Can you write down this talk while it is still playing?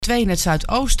2 in het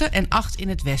zuidoosten en 8 in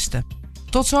het westen.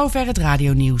 Tot zover het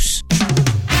radionieuws.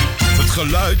 Het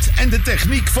geluid en de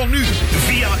techniek van nu.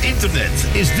 Via internet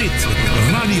is dit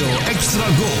Radio Extra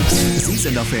Gold.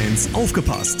 Seasender-Fans,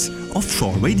 aufgepasst!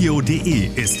 Offshoreradio.de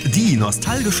ist die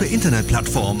nostalgische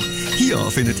Internetplattform. Hier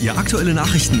findet ihr aktuelle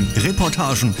Nachrichten,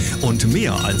 Reportagen und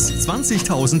mehr als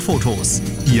 20.000 Fotos.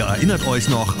 Ihr erinnert euch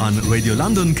noch an Radio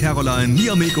London, Caroline,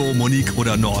 Niamego, Monique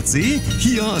oder Nordsee?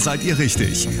 Hier seid ihr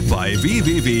richtig bei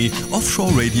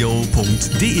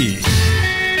www.offshoreradio.de.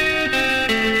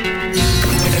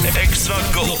 Extra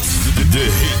Gold, de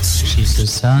hits. She's a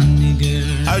sunny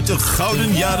girl. Uit de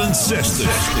gouden jaren 60.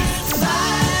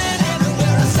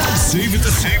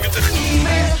 70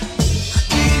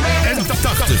 en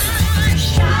 80.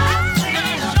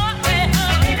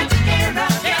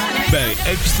 Bij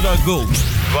Extra Gold.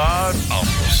 Waar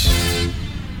anders?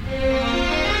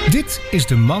 Dit is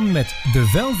de man met The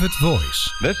Velvet Voice.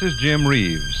 This is Jim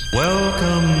Reeves.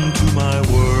 Welcome to my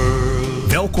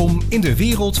world. Welkom in de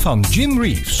wereld van Jim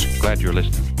Reeves. Glad you're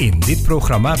listening. In dit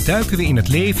programma duiken we in het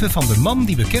leven van de man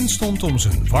die bekend stond om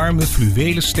zijn warme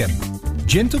fluwelen stem.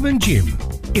 Gentleman Jim.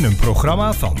 In een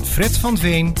programma van Fred van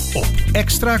Veen op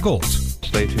Extra Gold.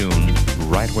 Stay tuned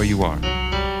right where you are.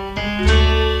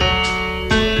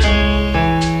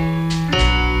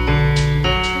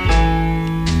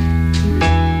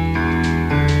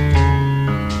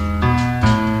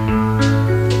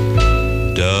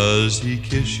 Does he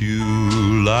kiss you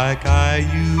like I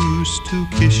used to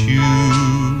kiss you?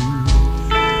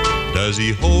 Does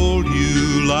he hold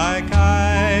you like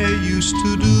I used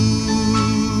to do?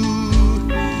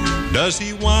 Does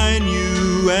he wine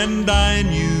you and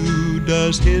dine you?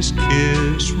 Does his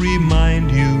kiss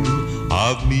remind you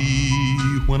of me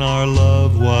when our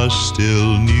love was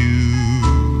still new?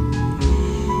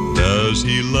 Does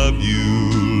he love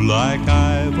you like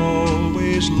I've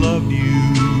always loved you?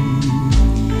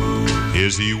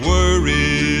 Is he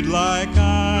worried like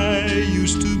I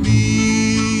used to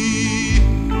be?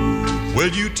 Will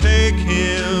you take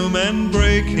him and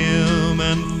break him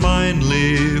and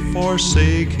finally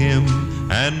forsake him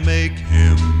and make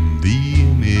him the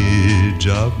image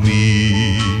of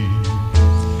me?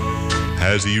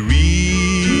 Has he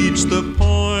reached the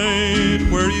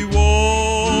point where he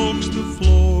walks the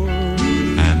floor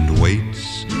and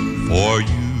waits for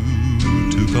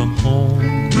you to come home?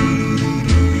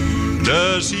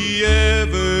 Does he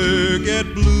ever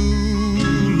get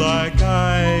blue like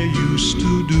I used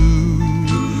to do?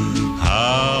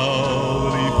 How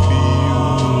will he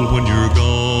feel when you're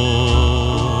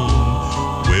gone?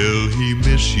 Will he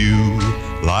miss you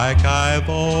like I've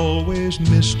always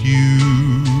missed you?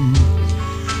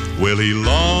 Will he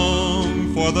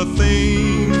long for the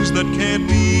things that can't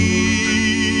be?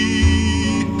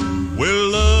 Will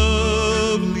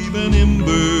love leave an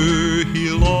ember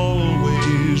he'll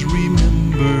always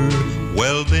remember?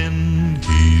 Well then,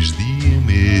 he's the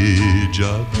image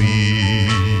of me.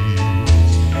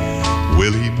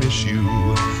 Will he miss you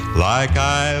like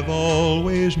I've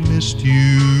always missed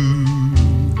you?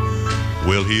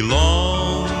 Will he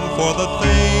long for the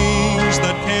things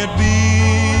that can't be?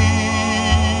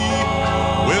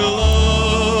 Will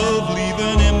love leave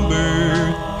an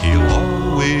ember he'll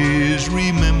always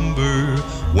remember?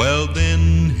 Well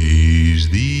then, he's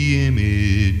the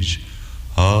image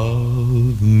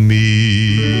of me.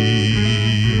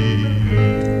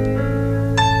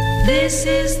 This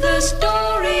is the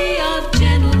story of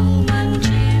Gentleman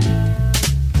Jim.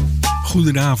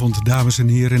 Goedenavond, dames en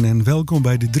heren, en welkom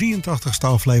bij de 83ste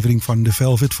aflevering van The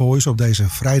Velvet Voice op deze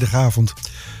vrijdagavond.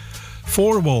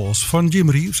 Four Walls van Jim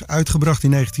Reeves, uitgebracht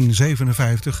in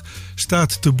 1957,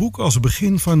 staat te boek als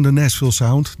begin van de Nashville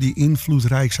Sound, die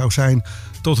invloedrijk zou zijn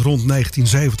tot rond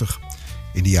 1970.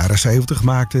 In de jaren 70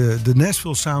 maakte de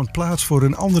Nashville Sound plaats voor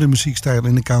een andere muziekstijl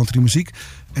in de countrymuziek.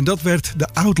 En dat werd de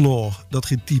outlaw, dat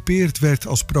getypeerd werd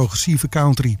als progressieve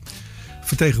country.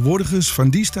 Vertegenwoordigers van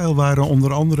die stijl waren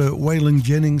onder andere Waylon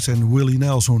Jennings en Willie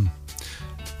Nelson.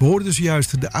 We hoorden dus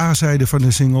juist de A-zijde van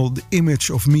de single The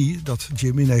Image of Me, dat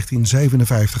Jim in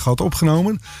 1957 had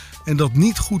opgenomen en dat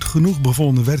niet goed genoeg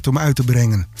bevonden werd om uit te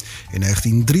brengen. In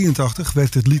 1983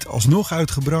 werd het lied alsnog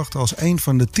uitgebracht als een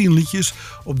van de 10 liedjes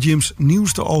op Jim's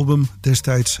nieuwste album,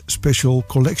 destijds Special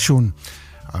Collection.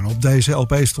 En op deze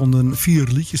LP stonden 4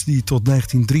 liedjes die tot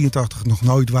 1983 nog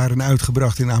nooit waren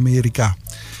uitgebracht in Amerika.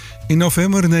 In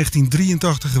november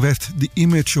 1983 werd The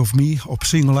Image of Me op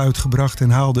single uitgebracht en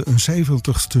haalde een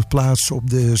 70ste plaats op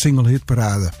de single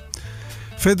hitparade.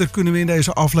 Verder kunnen we in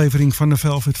deze aflevering van The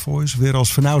Velvet Voice weer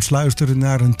als vanouds luisteren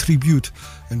naar een tribute.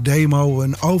 Een demo,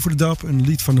 een overdub, een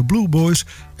lied van de Blue Boys,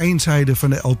 één zijde van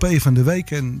de LP van de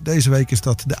week. En deze week is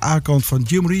dat de A-kant van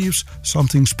Jim Reeves,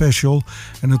 Something Special.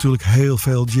 En natuurlijk heel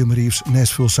veel Jim Reeves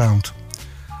Nashville Sound.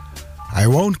 I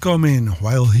Won't Come In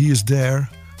While He Is There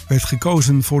werd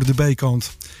gekozen voor de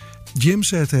B-kant. Jim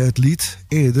zette het lied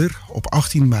eerder op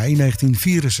 18 mei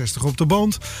 1964 op de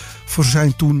band voor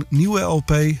zijn toen nieuwe LP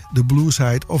The Blue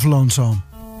Side of Lonesome.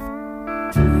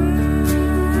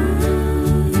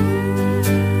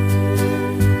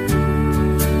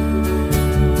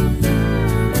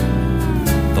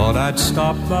 Thought I'd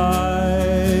stop by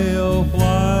a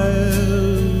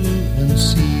while and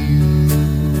see you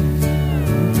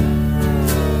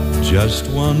just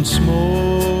once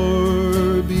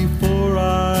more before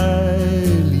I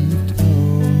leave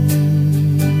town.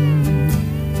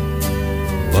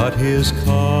 But his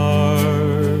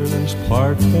car's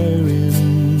parked there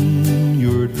in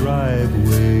your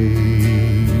driveway,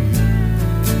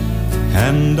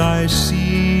 and I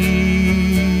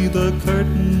see the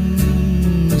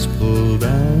curtains pull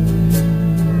down.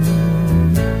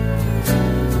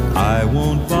 I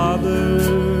won't bother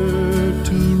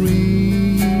to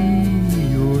ring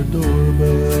your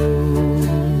doorbell.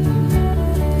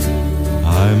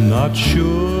 I'm not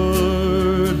sure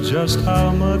just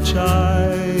how much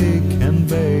I can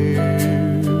bear.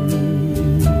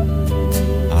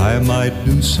 I might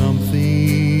do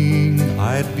something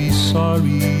I'd be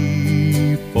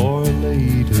sorry for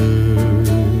later.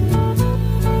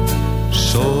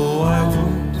 So I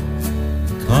won't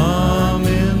come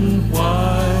in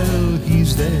while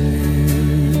he's there.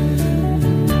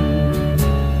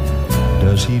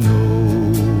 Does he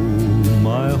know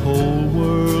my whole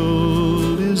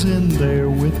world is in there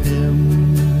with him?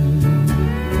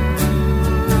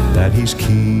 That he's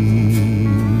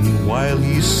king while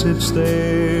he sits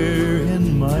there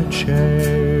in my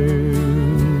chair.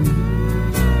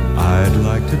 I'd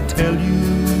like to tell you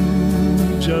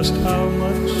just how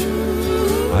much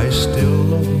I still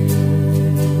love you,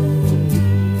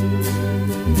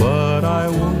 but I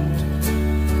won't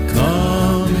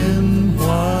come in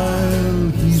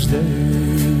while he's there.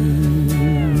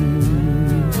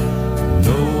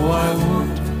 No, I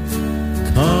won't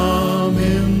come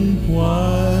in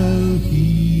while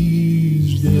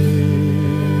he's there.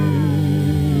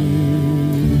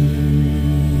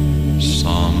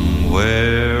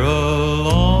 Somewhere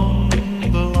along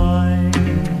the line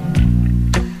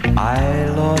I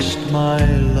lost my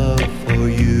love for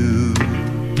you.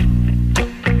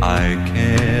 I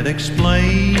can't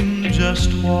explain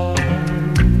just why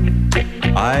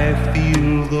I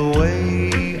feel the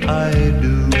way I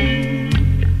do.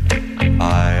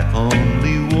 I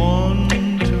only want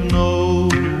to know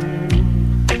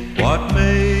what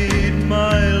made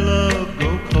my love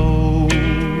go cold,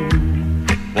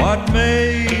 what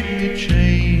made me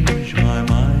change my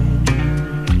mind.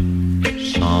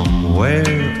 Somewhere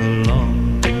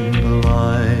along the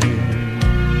line,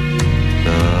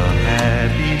 the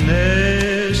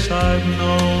happiness I've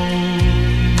known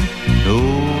no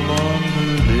longer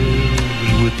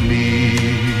lives with me.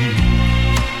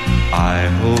 I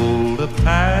hold a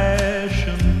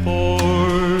passion for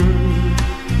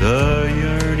the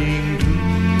yearning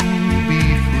to be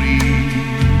free.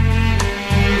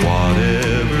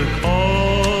 Whatever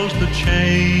caused the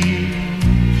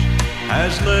change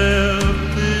has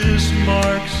left this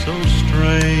mark so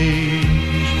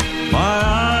strange. My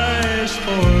eyes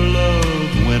for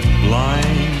love went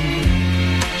blind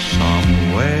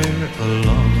somewhere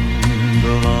along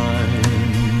the line.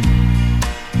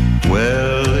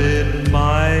 Well, it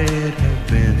might have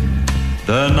been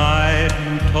the night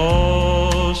you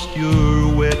tossed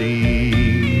your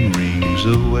wedding rings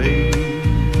away,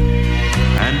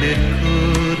 and it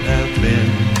could have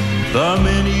been the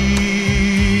many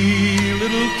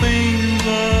little things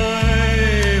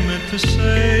I meant to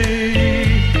say.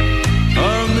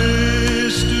 A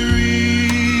mystery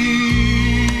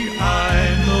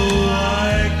I know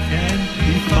I can't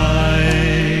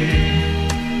define,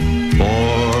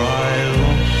 for I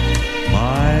lost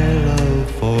my love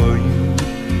for you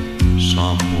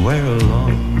somewhere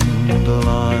along the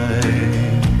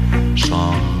line,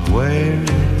 somewhere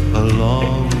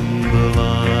along the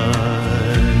line.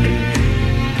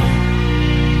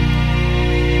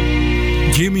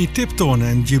 Jimmy Tipton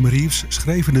en Jim Reeves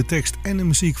schreven de tekst en de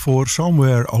muziek voor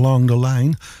Somewhere Along the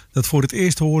Line, dat voor het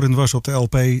eerst te horen was op de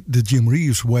LP The Jim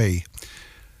Reeves Way.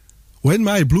 When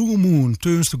My Blue Moon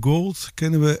Turns to Gold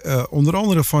kennen we onder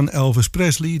andere van Elvis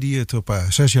Presley, die het op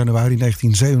 6 januari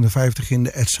 1957 in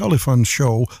de Ed Sullivan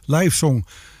Show live zong.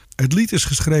 Het lied is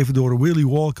geschreven door Willie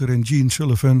Walker en Gene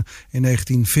Sullivan in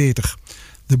 1940.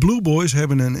 De Blue Boys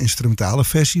hebben een instrumentale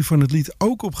versie van het lied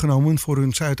ook opgenomen voor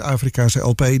hun Zuid-Afrikaanse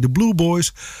LP The Blue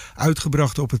Boys,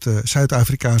 uitgebracht op het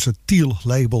Zuid-Afrikaanse Teal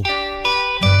label.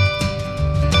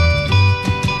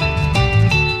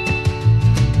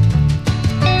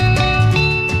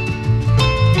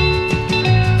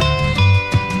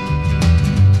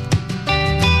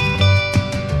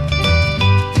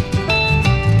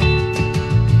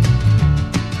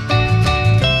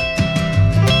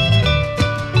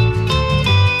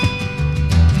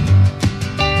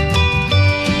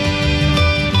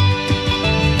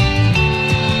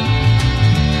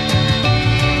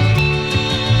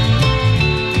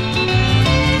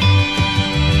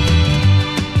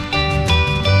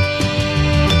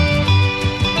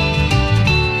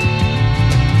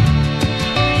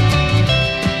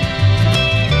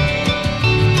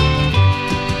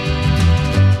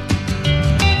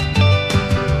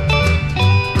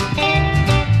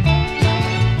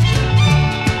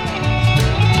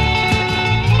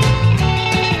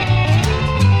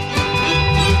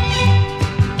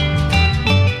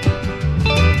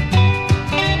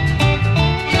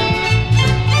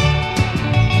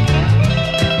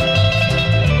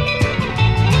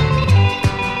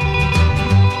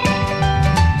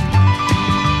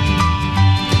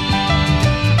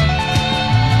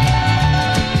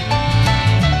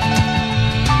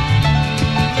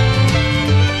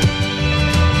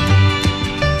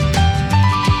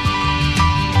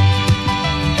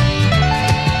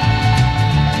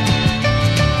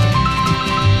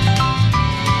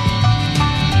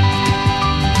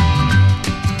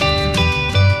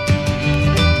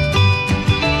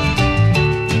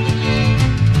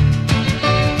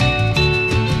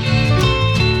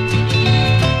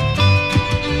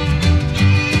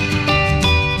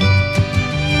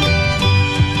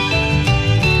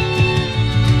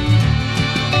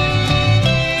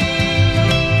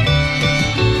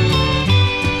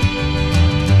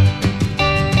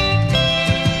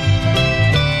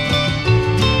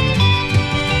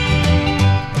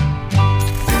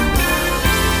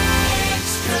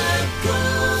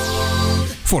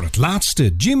 Voor het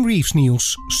laatste Jim Reeves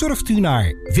nieuws surft u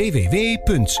naar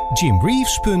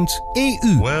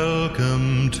www.jimreeves.eu.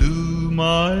 Welcome to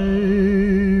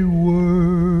my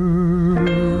world.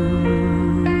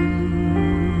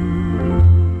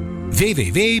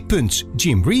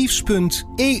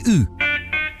 www.jimreeves.eu.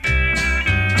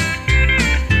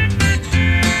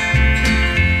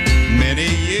 Many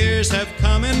years have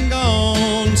come and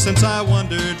gone since I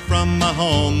wandered from my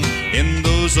home in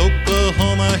those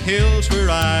Oklahoma hills where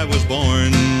I was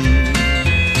born.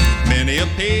 Many a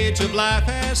page of life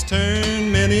has turned,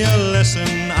 many a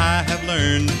lesson I have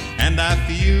learned, and I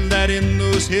feel that in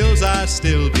those hills I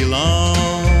still belong.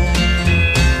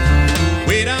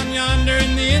 Way down yonder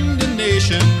in the Indian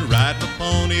Nation, ride my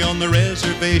pony on the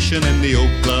reservation in the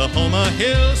Oklahoma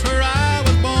hills where I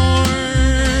was born.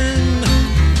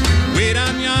 Way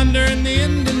down yonder in the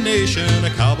Indian Nation, a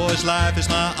cowboy's life is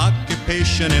my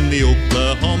occupation in the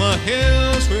Oklahoma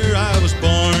hills where I was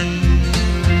born.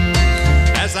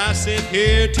 As I sit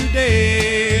here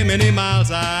today, many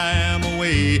miles I am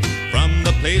away from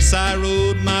the place I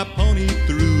rode my pony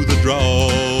through the draw,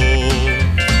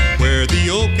 where the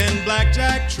oak and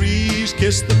blackjack trees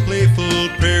kiss the playful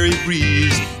prairie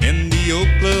breeze in the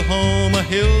Oklahoma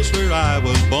hills where I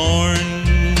was born.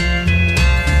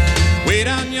 Way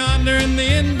down yonder in the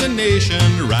Indian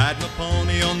Nation, ride my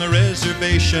pony on the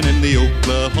reservation in the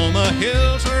Oklahoma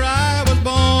hills where I was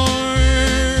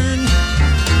born.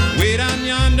 Way down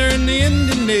yonder in the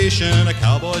Indian Nation, a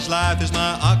cowboy's life is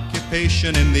my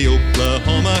occupation in the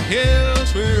Oklahoma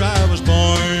hills where I was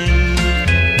born.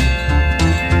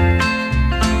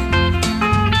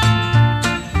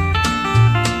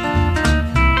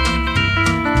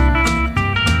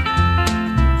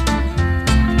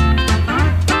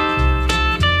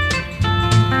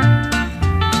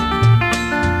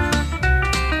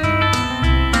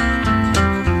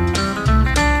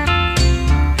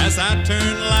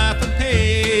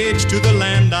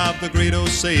 The great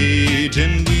Osage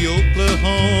in the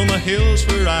Oklahoma hills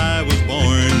where I was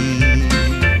born,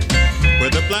 where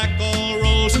the black oil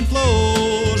rolls and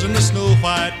flows and the snow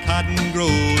white cotton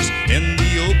grows in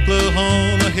the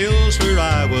Oklahoma hills where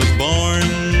I was born.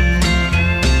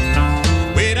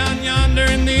 Way down yonder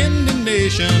in the Indian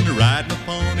Nation, ride my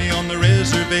pony on the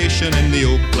reservation in the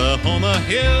Oklahoma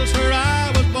hills where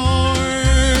I was born.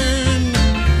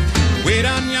 Way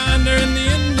down yonder in the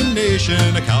Indian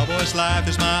Nation, a cowboy's life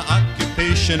is my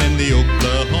occupation in the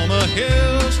Oklahoma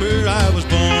hills where I was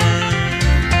born.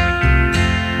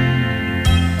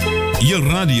 Je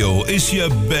radio is je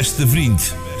beste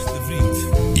vriend.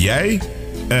 Jij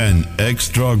en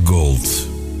Extra Gold.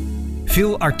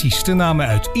 Veel artiesten namen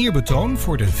uit eerbetoon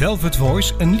voor de Velvet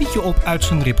Voice een liedje op uit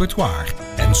zijn repertoire.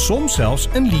 En soms zelfs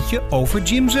een liedje over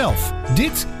Jim zelf.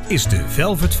 Dit is de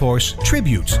Velvet Voice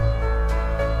Tribute.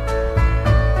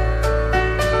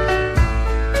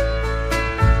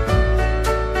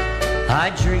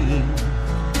 I dreamed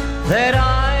that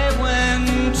I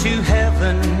went to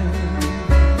heaven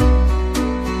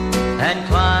and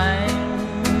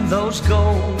climbed those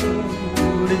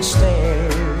golden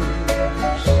stairs.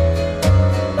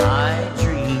 I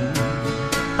dreamed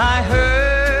I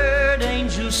heard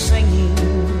angels singing,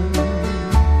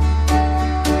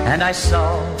 and I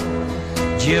saw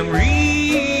Jim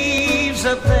Reeves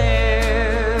up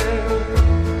there,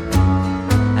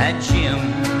 and Jim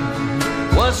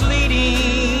was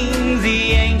leading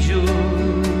the angels.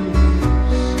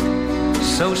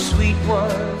 So sweet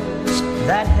was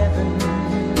that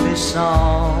heavenly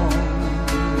song,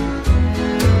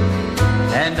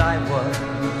 and I was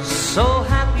so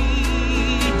happy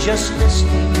just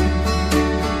listening.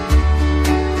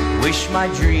 Wish my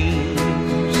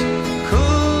dreams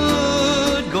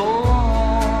could go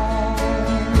on.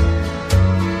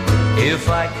 If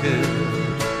I could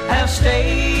have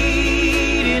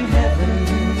stayed in heaven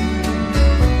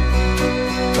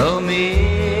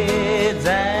amid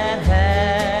that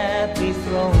happy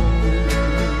throne,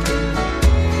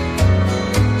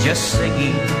 just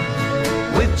singing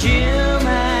with Jim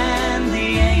and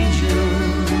the angels,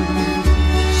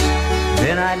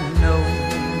 then I'd know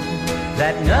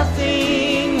that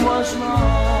nothing was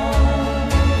wrong.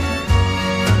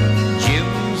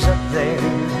 Jim's up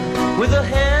there with a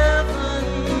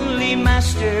heavenly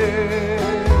master,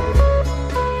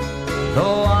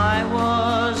 though I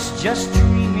was just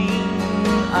dreaming,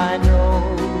 I know.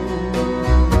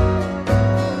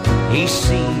 He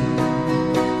seemed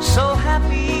so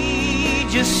happy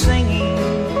just singing.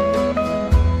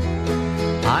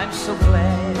 I'm so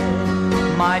glad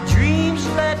my dreams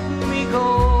let me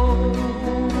go.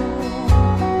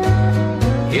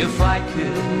 If I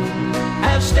could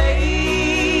have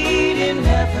stayed in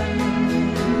heaven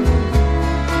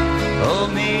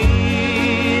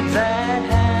amid that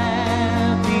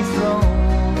happy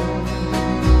throne,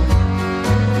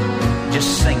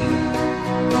 just singing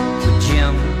with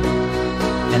Jim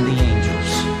and the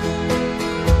angels,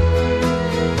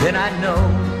 then I'd know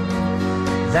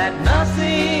that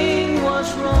nothing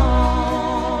was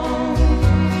wrong.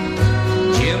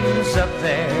 Jim's up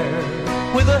there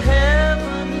with a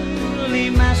heavenly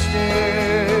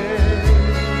master,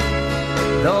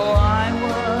 though I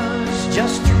was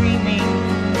just dreaming,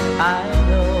 I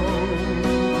know.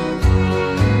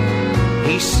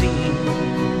 He seemed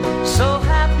so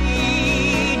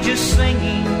happy just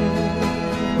singing.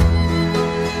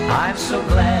 I'm so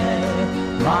glad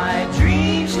my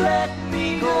dreams let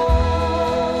me go.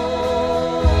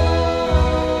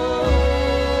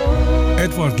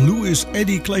 Edward Louis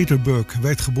Eddie Clutterbuck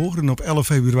werd geboren op 11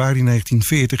 februari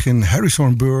 1940 in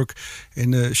Harrisonburg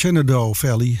in de Shenandoah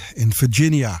Valley in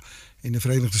Virginia in de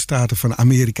Verenigde Staten van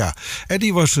Amerika.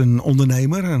 Eddie was een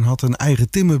ondernemer en had een eigen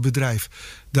timmerbedrijf.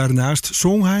 Daarnaast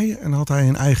zong hij en had hij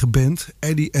een eigen band,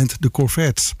 Eddie and the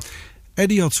Corvettes.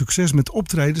 Eddie had succes met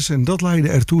optredens en dat leidde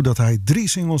ertoe dat hij 3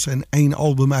 singles en 1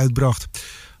 album uitbracht.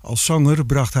 Als zanger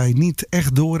bracht hij niet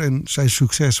echt door en zijn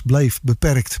succes bleef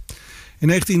beperkt. In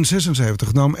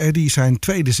 1976 nam Eddie zijn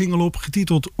tweede single op,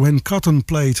 getiteld When Cotton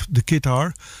Played the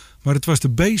Guitar. Maar het was de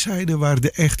B-zijde waar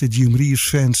de echte Jim Reeves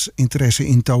fans interesse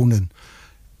in toonden.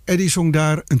 Eddie zong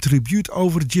daar een tribuut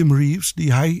over Jim Reeves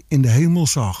die hij in de hemel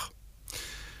zag.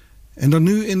 En dan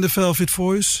nu in de Velvet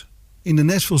Voice, in de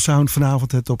Nashville Sound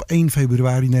vanavond het op 1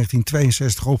 februari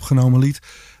 1962 opgenomen lied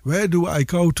Where Do I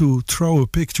Go To Throw a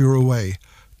Picture Away?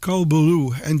 Cole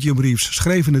Ballou en Jim Reeves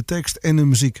schreven de tekst en de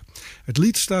muziek. Het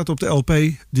lied staat op de LP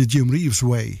The Jim Reeves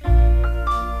Way.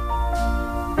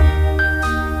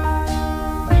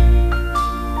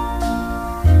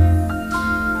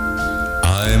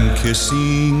 I'm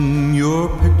kissing your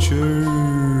picture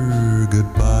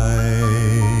goodbye,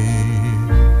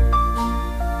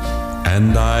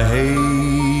 and I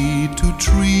hate to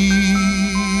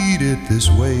treat it this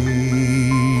way,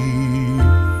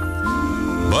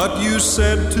 but you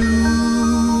said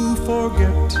to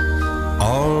forget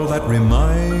all that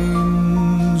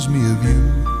reminds me of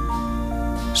you,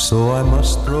 so I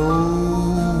must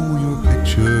throw your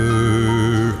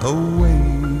picture away.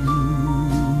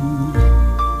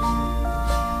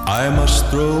 I must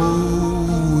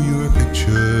throw your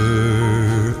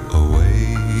picture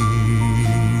away.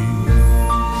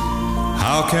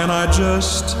 How can I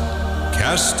just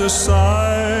cast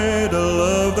aside a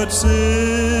love that's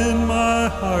in my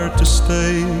heart to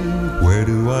stay. Where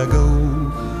do I go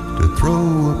to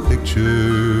throw a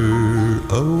picture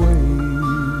away?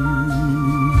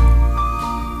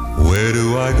 Where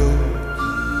do I go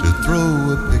to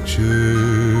throw a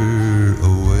picture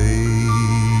away?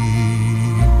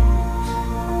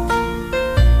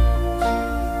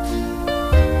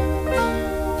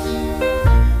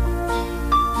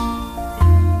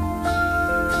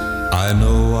 I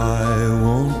know I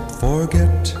won't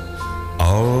forget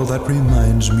all that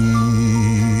reminds me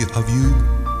of you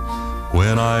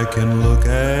when I can look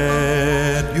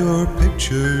at your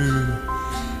picture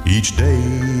each day.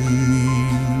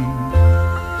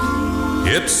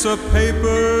 It's a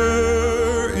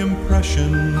paper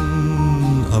impression,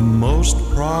 a most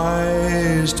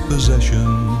prized possession.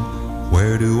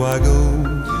 Where do I go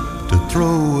to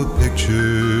throw a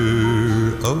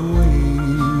picture away?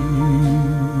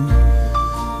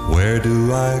 Where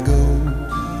do I go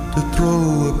to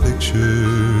throw a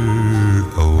picture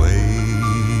away?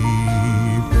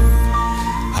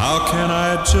 How can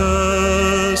I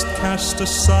just cast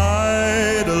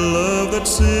aside a love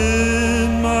that's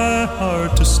in my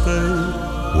heart to stay?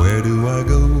 Where do I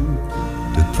go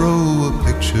to throw a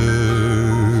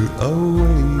picture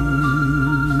away?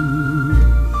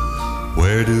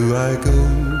 Where do I go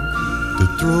to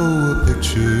throw a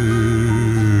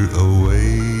picture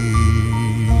away?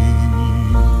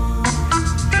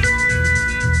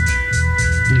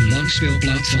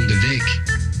 Langspeelplaat van de week.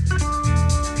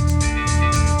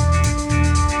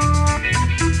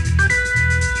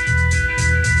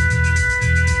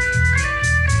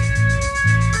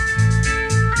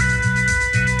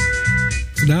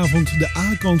 Vanavond de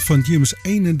A-kant van Jim's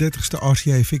 31ste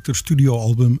RCA Victor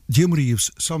studioalbum Jim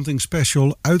Reeves Something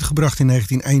Special, uitgebracht in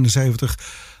 1971,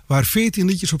 waar 14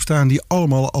 liedjes op staan die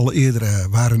allemaal al eerder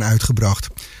waren uitgebracht.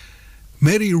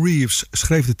 Mary Reeves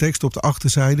schreef de tekst op de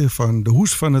achterzijde van de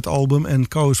hoes van het album en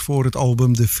koos voor het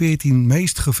album de 14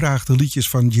 meest gevraagde liedjes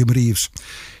van Jim Reeves.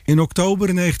 In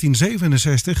oktober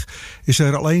 1967 is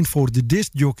er alleen voor de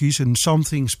discjockeys een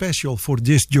Something Special for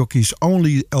Disc Jockeys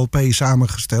Only LP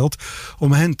samengesteld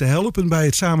om hen te helpen bij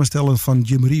het samenstellen van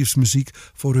Jim Reeves muziek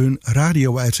voor hun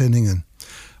radio-uitzendingen.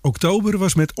 Oktober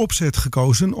was met opzet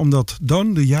gekozen omdat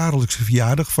dan de jaarlijkse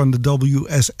verjaardag van de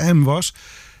WSM was.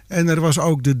 En er was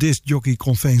ook de discjockey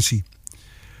conventie.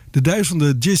 De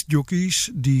duizenden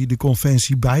discjockeys die de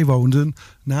conventie bijwoonden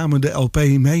namen de LP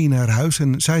mee naar huis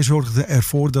en zij zorgden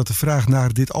ervoor dat de vraag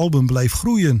naar dit album bleef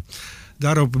groeien.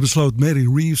 Daarop besloot Mary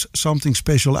Reeves Something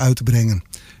Special uit te brengen.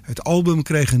 Het album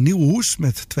kreeg een nieuwe hoes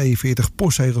met 42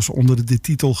 postzegels onder de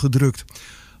titel gedrukt.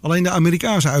 Alleen de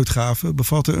Amerikaanse uitgave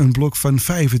bevatte een blok van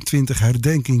 25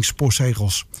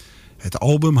 herdenkingspostzegels. Het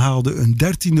album haalde een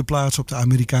 13e plaats op de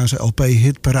Amerikaanse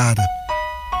LP-hitparade.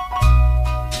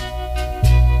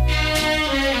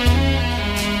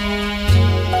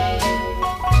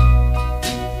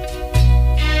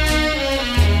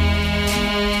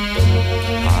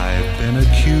 I've been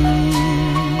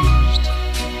accused,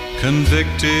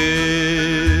 convicted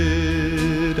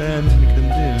and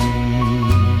condemned.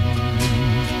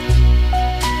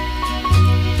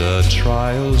 The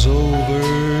trial's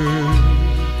over.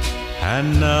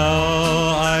 And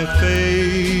now I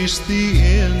face the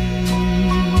end.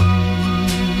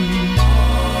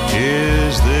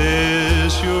 Is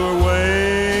this your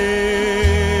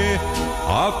way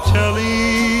of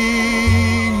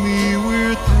telling me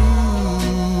we're through?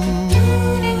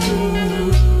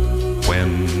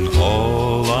 When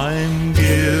all I'm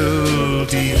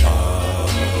guilty of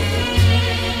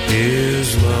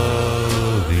is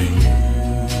loving you.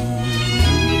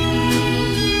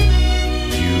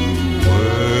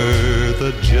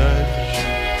 The judge,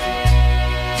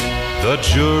 the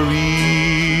jury,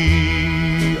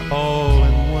 all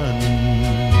in one.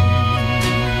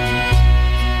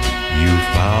 You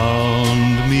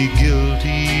found me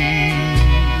guilty,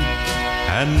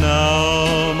 and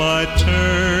now my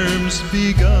term's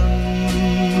begun.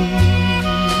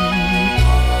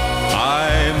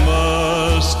 I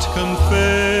must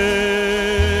confess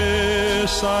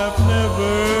I've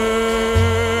never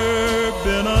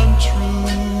been untrue.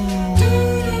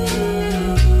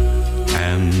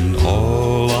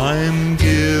 I'm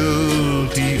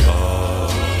guilty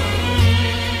of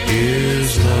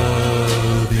is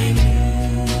loving you.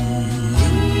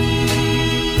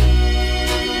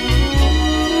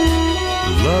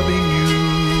 Loving you.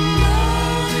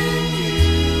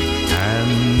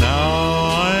 And now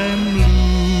I'm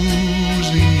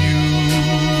losing you.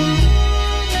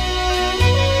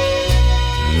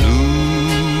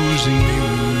 Losing you.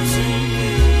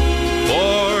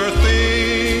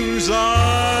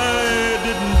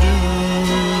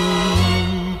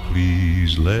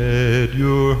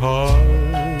 your heart,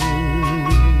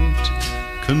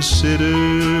 consider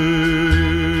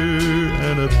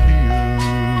an appeal.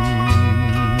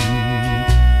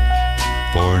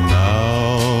 For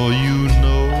now you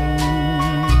know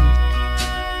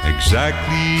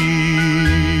exactly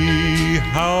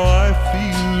how I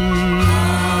feel.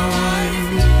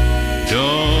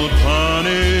 Don't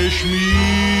punish me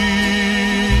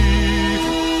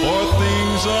for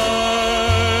things I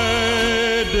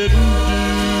didn't do,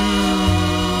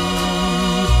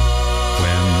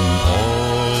 when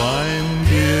all I'm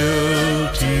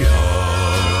guilty of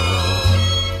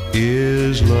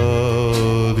is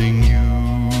loving you.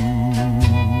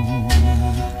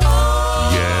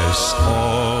 Yes,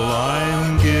 all I'm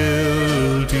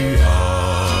guilty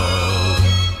of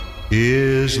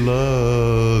is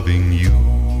loving you.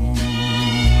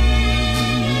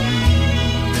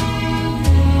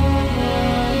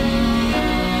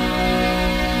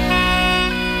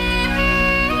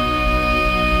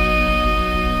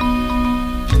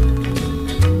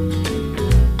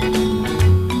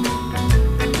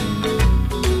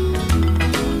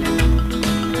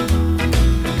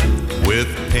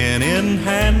 With pen in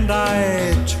hand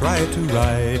I try to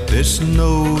write this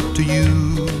note to you.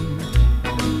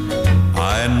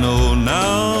 I know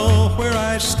now where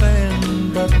I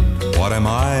stand, but what am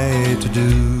I to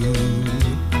do?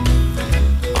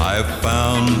 I've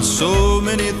found so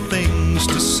many things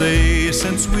to say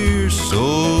since we're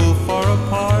so far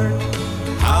apart.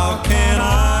 How can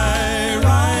I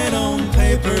write on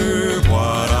paper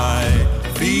what I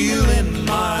feel in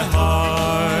my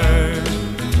heart?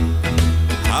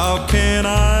 How can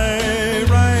I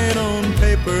write on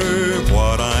paper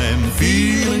what I'm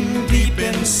feeling deep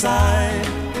inside?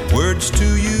 Words to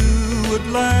you would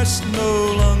last no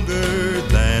longer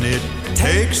than it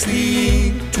takes the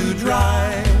ink to dry.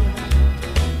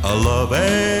 A love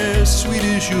as sweet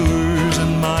as yours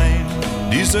and mine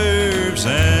deserves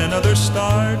another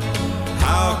start.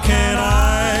 How can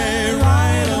I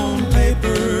write on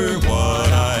paper what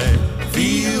I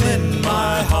feel in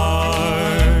my heart?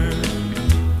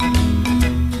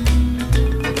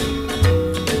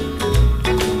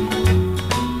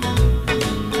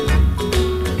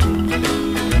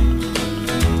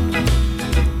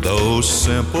 Those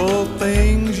simple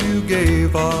things you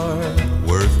gave are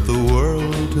worth the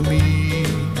world to me,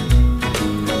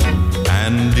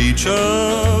 and each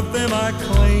of them I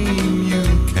claim you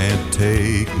can't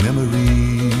take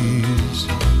memories.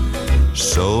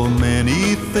 So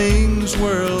many things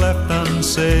were left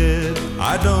unsaid,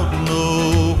 I don't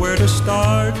know where to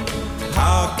start.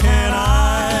 How can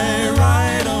I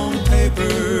write on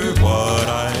paper what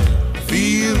I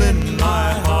feel in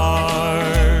my heart?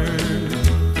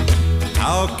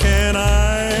 How can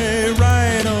I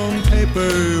write on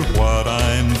paper what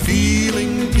I'm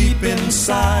feeling deep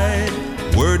inside?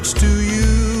 Words to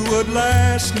you would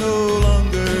last no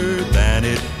longer than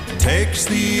it takes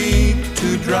the ink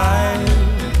to dry.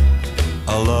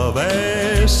 A love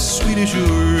as sweet as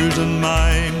yours and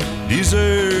mine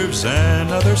deserves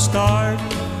another start.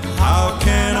 How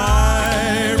can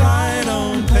I write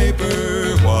on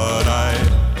paper what I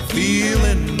feel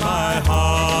in my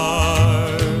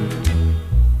heart?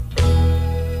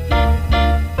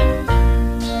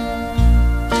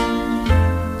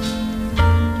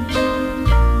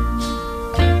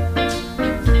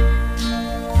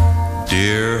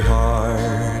 Dear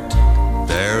heart,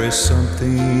 there is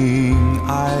something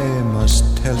I must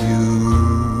tell you,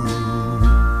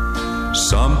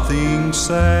 something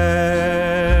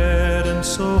sad and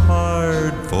so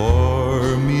hard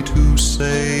for me to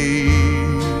say.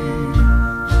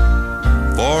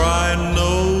 For I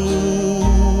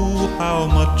know how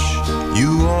much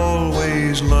you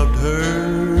always loved her,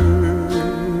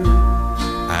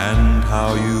 and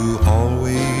how you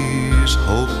always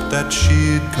hoped that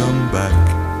she'd come back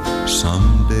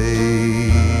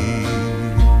someday.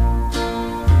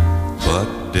 But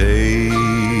day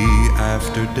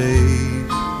after day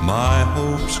my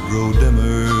hopes grow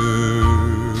dimmer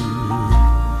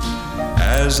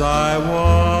as I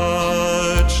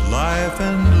watch life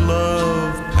and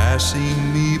love passing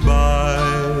me by,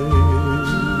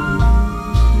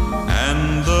 and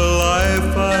the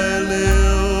life I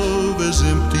live is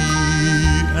empty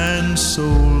and so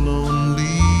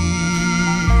lonely.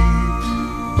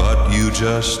 But you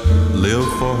just live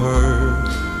for her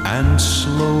and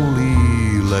slowly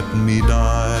let me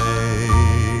die.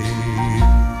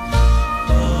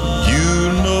 You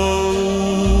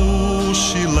know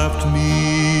she left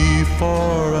me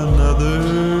for another,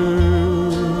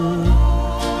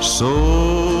 so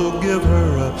give her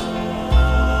up,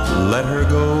 let her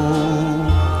go,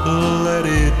 let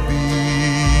it be.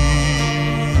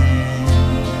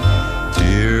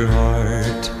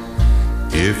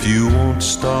 If you won't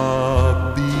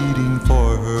stop beating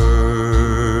for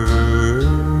her,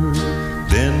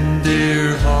 then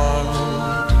dear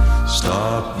heart,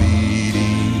 stop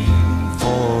beating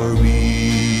for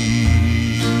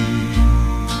me.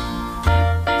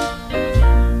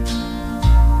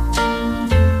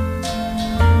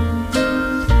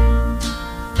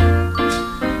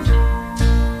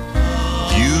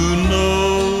 You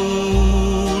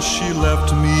know she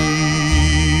left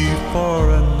me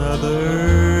for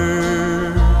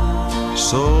another,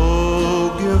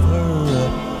 so give her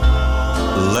up,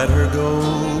 let her go,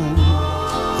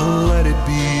 let it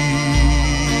be.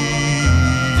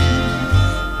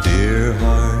 Dear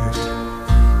heart,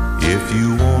 if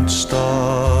you won't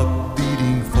stop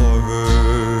beating for her,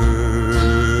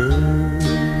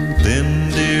 then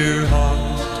dear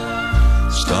heart,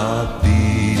 stop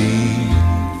beating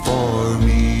for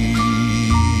me.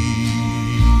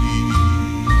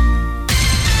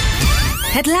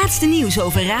 Het laatste nieuws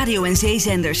over radio- en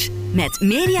zeezenders. Met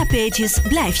Mediapages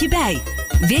blijf je bij.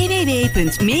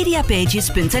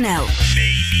 www.mediapages.nl.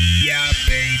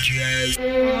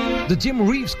 The Jim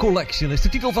Reeves Collection is de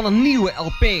titel van een nieuwe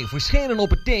LP, verschenen op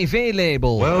het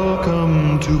TV-label.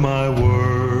 Welcome to my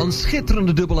world. Een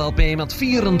schitterende dubbel LP met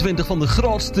 24 van de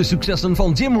grootste successen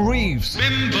van Jim Reeves.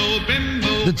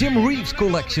 The Jim Reeves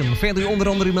Collection, verder onder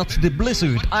andere met The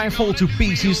Blizzard, I Fall to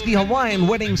Pieces, The Hawaiian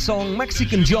Wedding Song,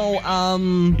 Mexican Joe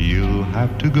en... You'll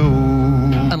have to go.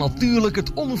 En natuurlijk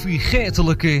het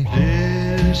onvergetelijke...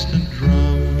 Distant drum.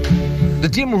 De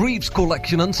Jim Reeves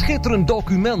Collection, een schitterend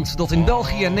document dat in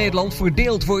België en Nederland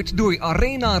verdeeld wordt door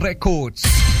Arena Records.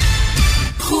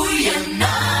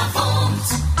 Goedenavond.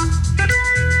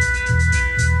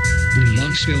 De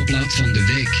langspeelplaat van de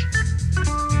week.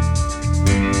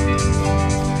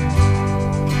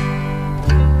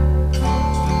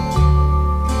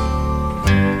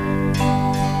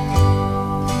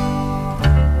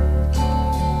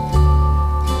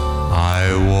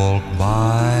 I walk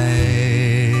by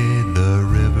the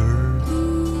river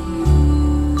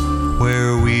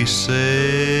where we said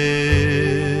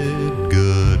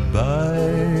goodbye.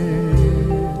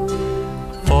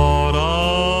 Thought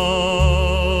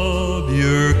of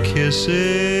your kisses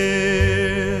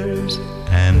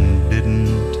and didn't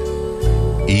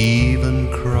even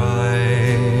cry.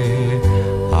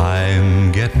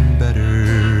 I'm getting better.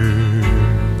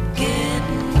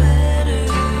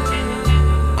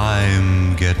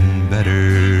 I'm getting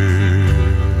better.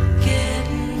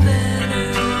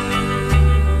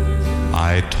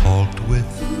 I talked with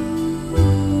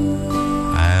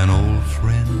an old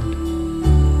friend.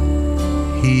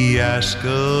 He asked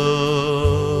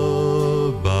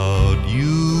about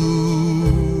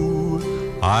you.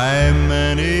 I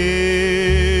managed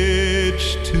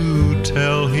to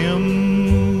tell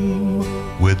him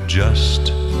with just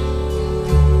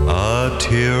a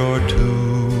tear or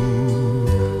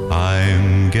two.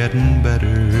 I'm getting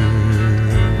better.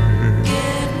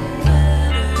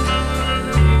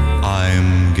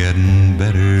 I'm getting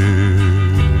better.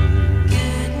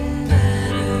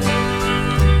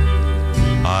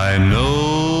 I know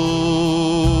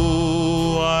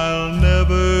I'll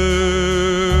never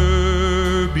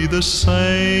be the same.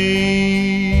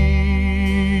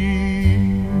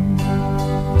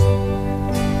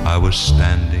 I was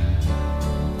standing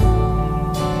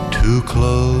too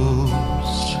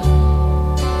close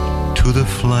to the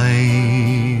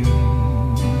flame,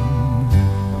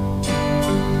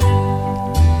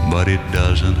 but it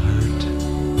doesn't hurt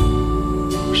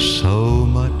so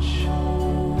much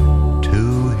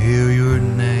to hear your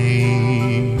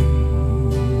name.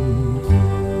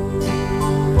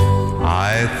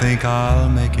 I think I'll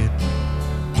make it.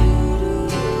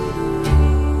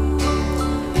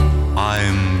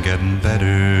 I'm getting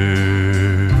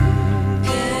better.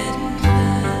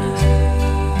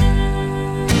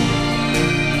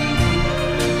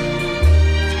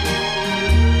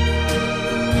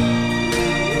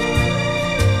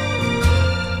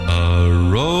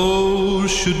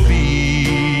 Should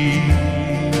be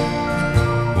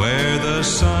where the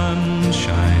sun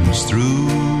shines through,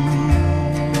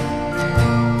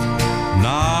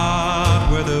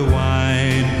 not where the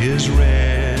wine is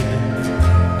red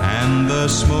and the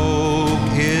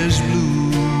smoke is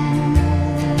blue.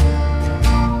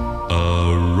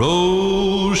 A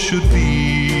rose should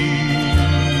be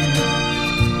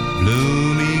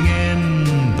blooming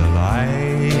in the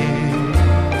light,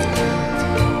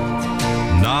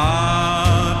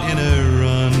 not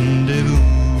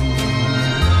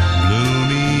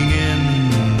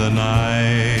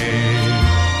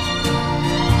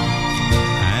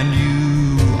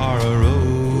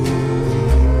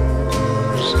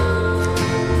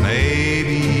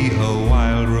maybe a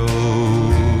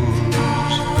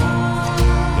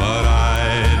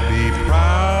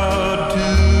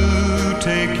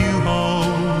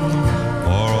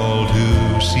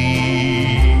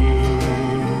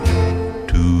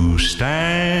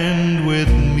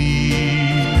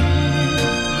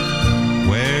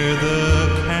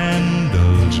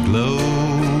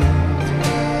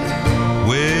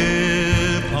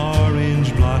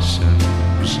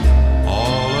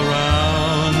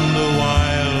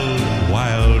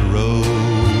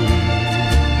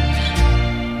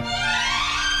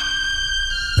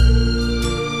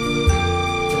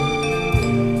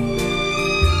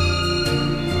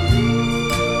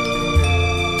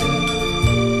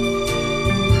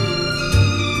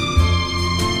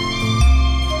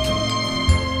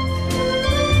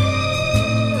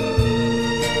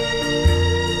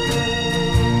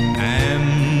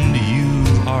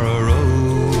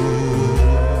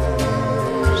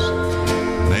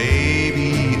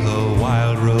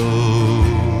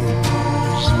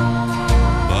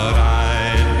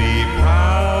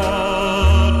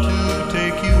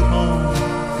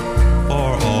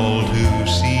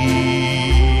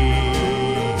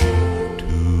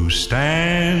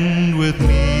stand with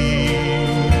me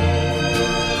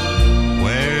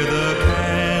where the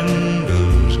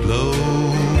candles glow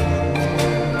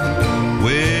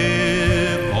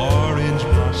with orange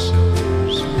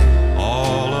blossoms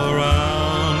all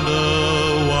around a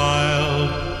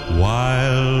wild,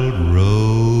 wild rose.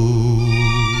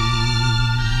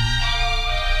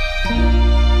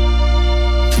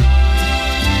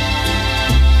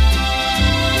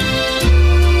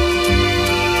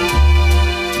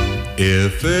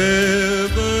 If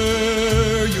ever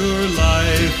your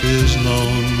life is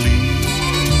lonely,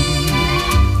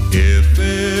 if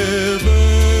ever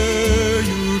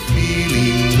you're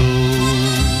feeling low,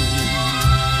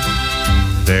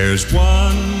 there's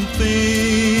one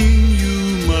thing you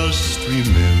must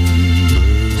remember: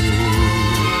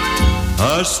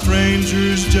 a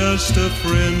stranger's just a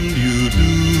friend you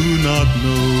do not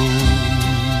know.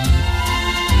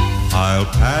 I'll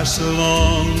pass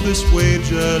along this way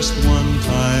just one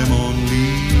time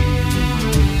only,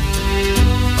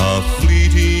 a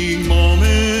fleeting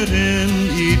moment in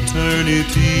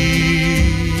eternity.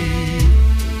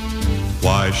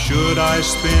 Why should I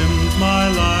spend my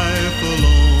life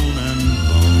alone and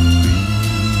lonely,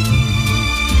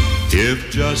 if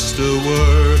just a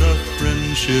word of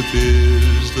friendship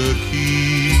is the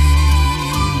key?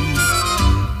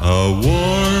 A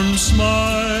warm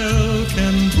smile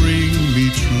can bring me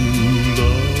true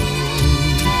love.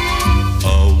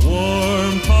 A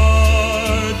warm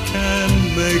heart can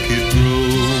make it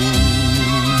grow.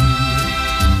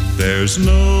 There's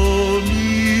no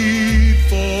need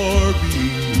for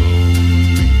being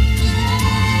lonely.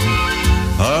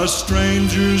 A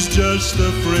stranger's just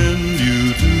a friend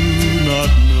you do not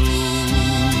know.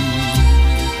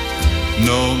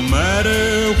 No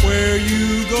matter where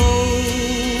you go,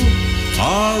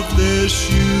 of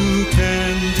this you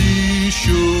can be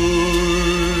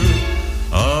sure: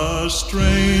 a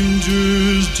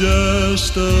stranger's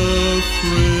just a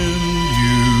friend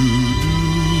you do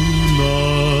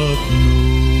not know.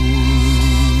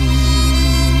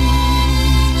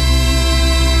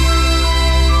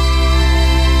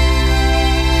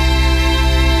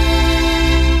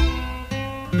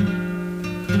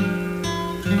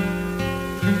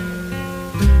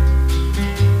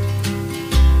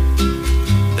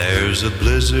 There's a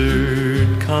blizzard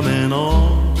coming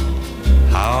on.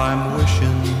 How I'm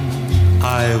wishing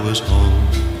I was home,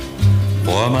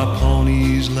 for my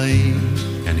pony's lame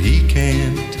and he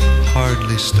can't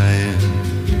hardly stand.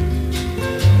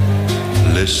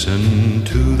 Listen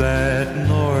to that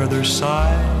norther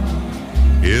sigh.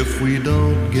 If we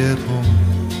don't get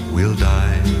home, we'll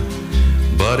die.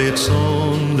 But it's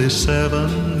only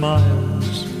 7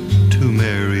 miles to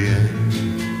Marianne.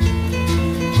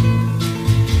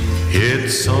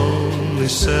 It's only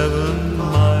 7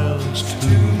 miles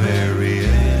to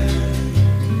Marianne.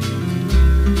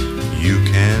 You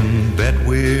can bet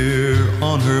we're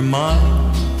on her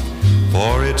mind,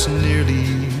 for it's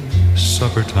nearly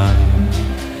supper time.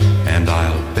 And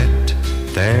I'll bet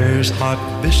there's hot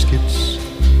biscuits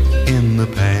in the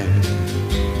pan.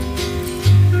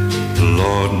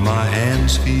 Lord, my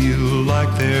hands feel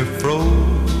like they're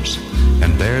froze,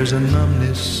 and there's a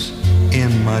numbness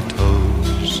in my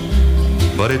toes.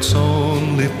 But it's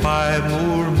only 5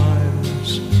 more miles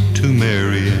to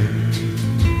Marianne.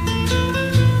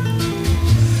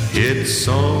 It's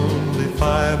only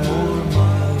 5 more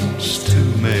miles to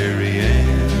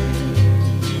Marianne.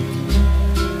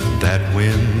 That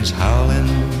wind's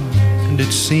howling and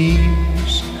it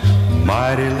seems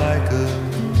mighty like a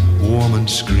woman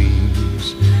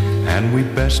screams. And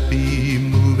we'd best be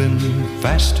moving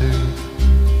faster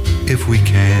if we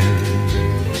can.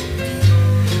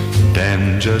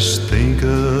 Then just think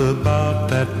about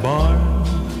that barn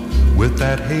with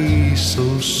that hay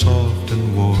so soft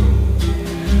and warm.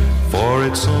 For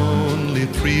it's only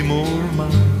 3 more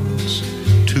miles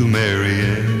to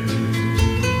Marianne.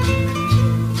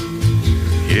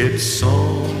 It's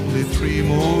only 3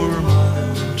 more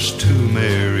miles to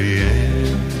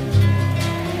Marianne.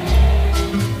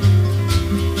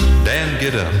 Dan,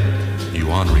 get up, you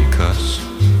ornery cuss,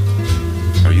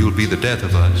 or you'll be the death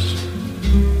of us.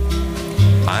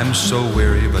 I'm so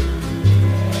weary, but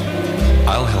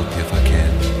I'll help you if I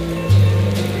can.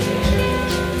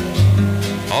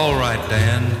 All right,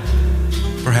 Dan,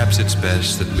 perhaps it's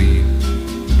best that we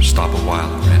stop a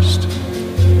while and rest.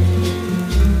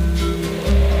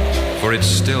 For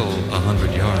it's still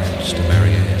 100 yards to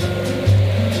Marianne.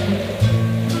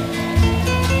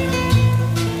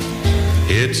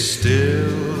 It's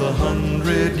still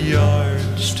 100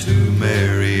 yards to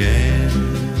Marianne.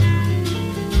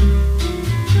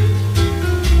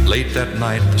 Late that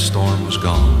night the storm was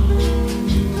gone,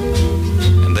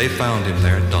 they found him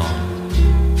there at dawn.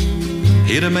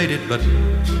 He'd have made it, but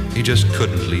he just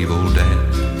couldn't leave old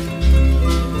Dad.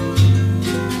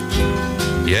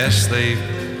 Yes, they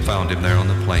found him there on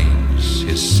the plains,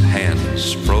 his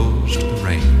hands froze to the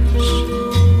reins.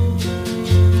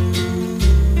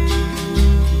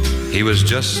 He was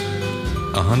just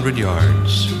 100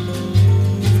 yards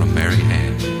from Mary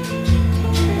Ann.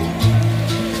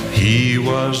 He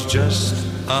was just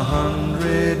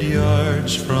 100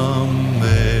 yards from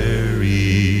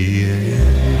Mary Ann.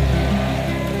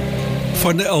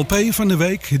 Van de LP van de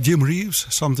week, Jim Reeves,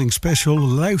 Something Special,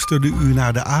 luisterde u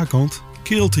naar de A-kant.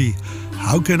 Guilty,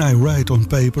 How Can I Write on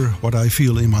Paper What I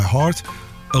Feel in My Heart,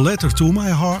 A Letter to My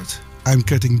Heart, I'm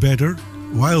Getting Better,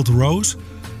 Wild Rose,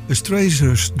 A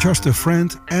Stranger's Just a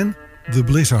Friend en The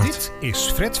Blizzard. Dit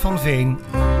is Fred van Veen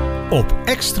op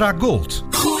Extra Gold.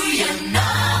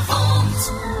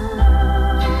 Goedenavond.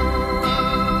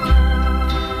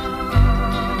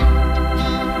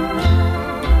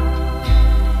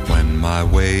 When my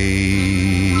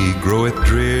way groweth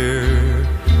drear,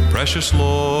 precious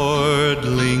Lord,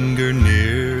 linger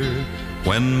near.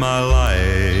 When my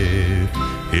life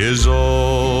is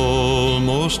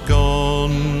almost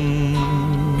gone,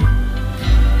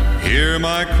 hear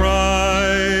my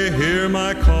cry, hear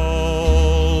my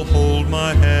call, hold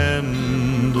my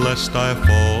hand lest I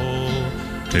fall.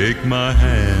 Take my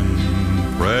hand,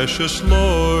 precious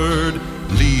Lord,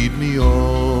 lead me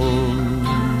on.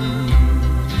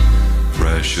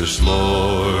 Precious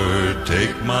Lord,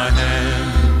 take my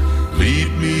hand,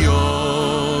 lead me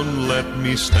on, let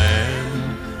me stand.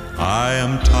 I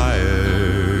am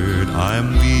tired, I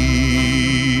am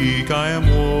weak, I am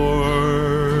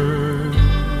worn.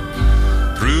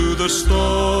 Through the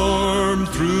storm,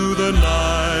 through the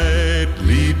night,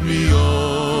 lead me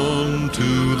on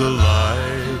to the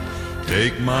light.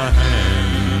 Take my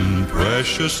hand,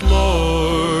 precious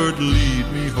Lord, lead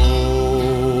me home.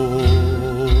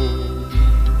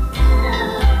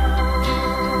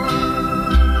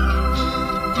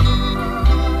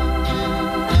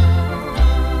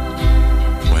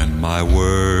 When my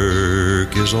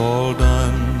work is all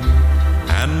done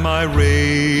and my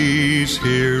race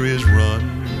here is run,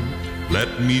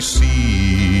 let me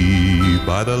see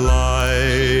by the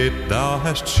light thou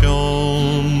hast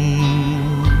shone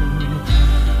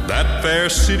that fair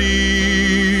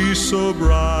city so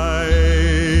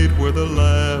bright where the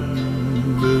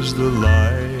Lamb is the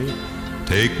light.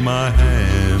 Take my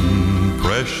hand,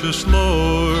 precious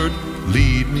Lord,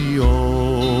 lead me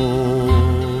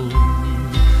on.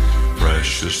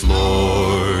 Precious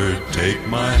Lord, take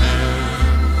my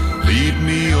hand, lead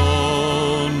me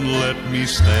on, let me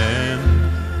stand.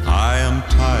 I am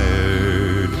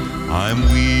tired, I'm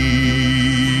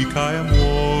weak, I am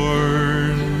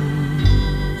worn.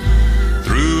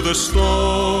 Through the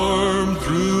storm,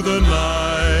 through the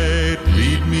night,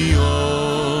 lead me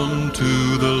on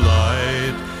to the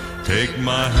light. Take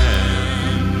my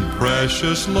hand,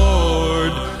 precious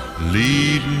Lord,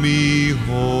 lead me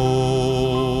home.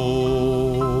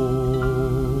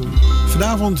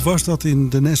 Vanavond was dat in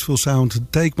de Nashville Sound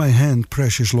Take My Hand,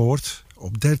 Precious Lord.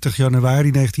 Op 30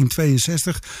 januari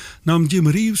 1962 nam Jim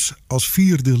Reeves als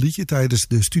vierde liedje tijdens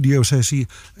de studiosessie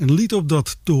een lied op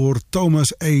dat door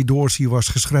Thomas A. Dorsey was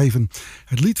geschreven.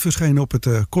 Het lied verscheen op het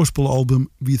gospelalbum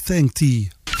We Thank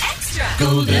Thee. Extra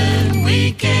Golden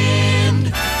Weekend.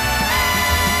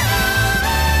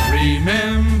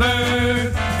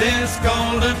 Remember this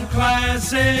golden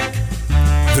classic.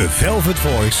 The Velvet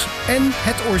Voice en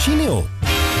het origineel.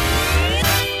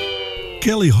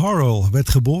 Kelly Harrell werd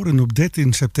geboren op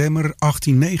 13 september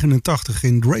 1889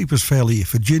 in Drapers Valley,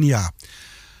 Virginia.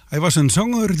 Hij was een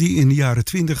zanger die in de jaren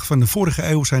 20 van de vorige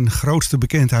eeuw zijn grootste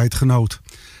bekendheid genoot.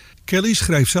 Kelly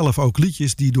schreef zelf ook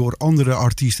liedjes die door andere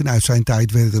artiesten uit zijn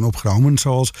tijd werden opgenomen,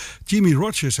 zoals Jimmy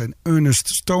Rogers en Ernest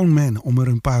Stoneman, om er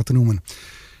een paar te noemen.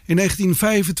 In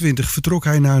 1925 vertrok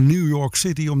hij naar New York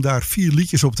City om daar 4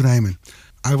 liedjes op te nemen.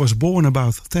 I Was Born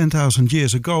About 10,000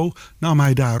 Years Ago nam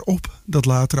hij daar op, dat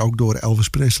later ook door Elvis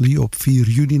Presley op 4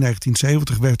 juni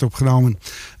 1970 werd opgenomen.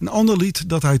 Een ander lied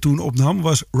dat hij toen opnam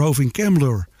was Roving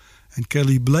Gambler. En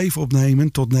Kelly bleef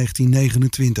opnemen tot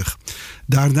 1929.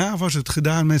 Daarna was het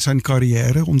gedaan met zijn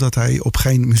carrière omdat hij op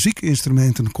geen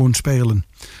muziekinstrumenten kon spelen.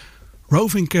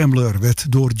 Roving Gambler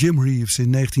werd door Jim Reeves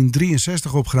in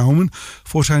 1963 opgenomen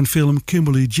voor zijn film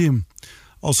Kimberly Jim.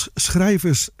 Als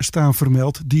schrijvers staan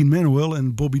vermeld Dean Manuel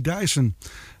en Bobby Dyson.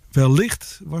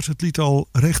 Wellicht was het lied al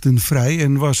rechtenvrij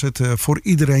en was het voor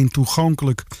iedereen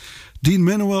toegankelijk. Dean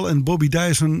Manuel en Bobby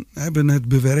Dyson hebben het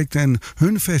bewerkt en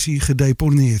hun versie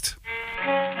gedeponeerd.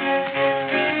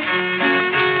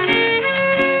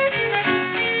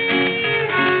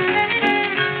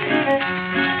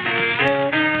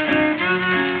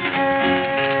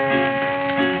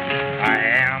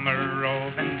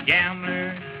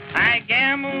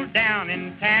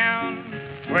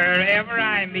 Wherever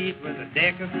I meet with a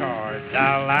deck of cards,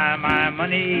 I'll lie my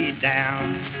money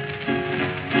down.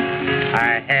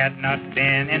 I had not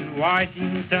been in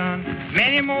Washington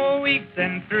many more weeks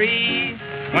than 3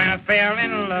 when I fell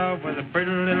in love with a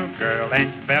pretty little girl,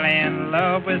 and she fell in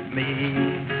love with me.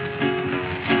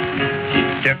 She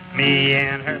took me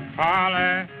in her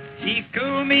parlor, she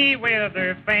cooled me with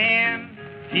her fan.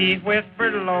 She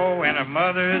whispered low in her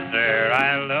mother's ear,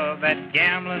 I love that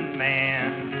gambling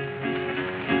man.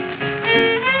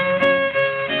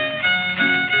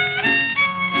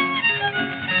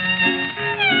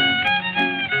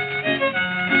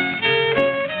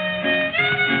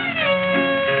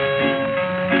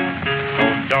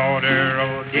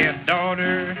 Oh dear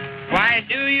daughter, why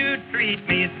do you treat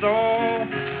me so?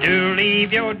 To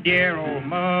leave your dear old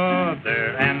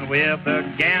mother and with a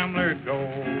gambler go.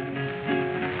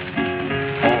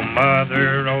 Oh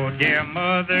dear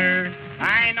mother,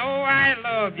 I know I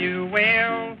love you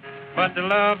well, but the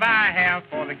love I have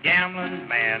for the gambling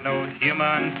man, no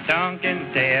human tongue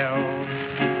can tell.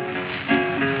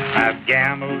 I've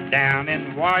gambled down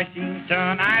in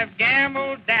Washington, I've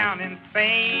gambled down in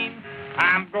Spain.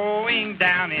 I'm going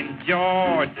down in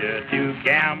Georgia to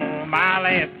gamble my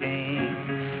last game.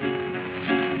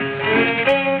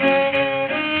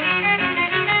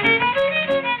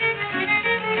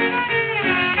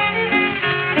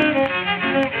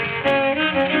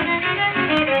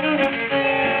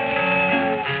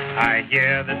 I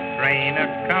hear the train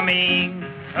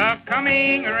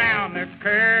a-coming around the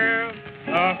curve,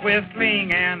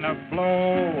 a-whistling and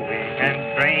a-blowing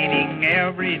and straining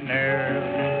every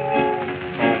nerve.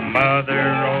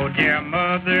 Oh dear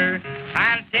mother,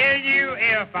 I'll tell you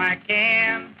if I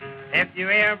can, if you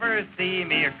ever see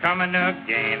me a-coming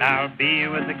again, I'll be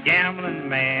with the gambling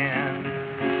man.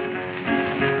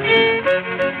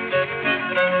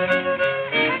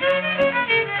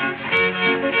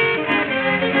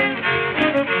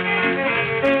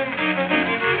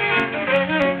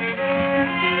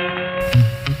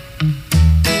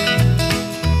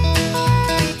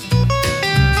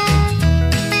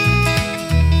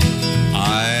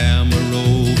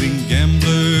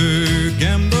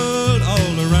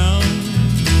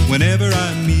 Whenever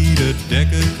I meet a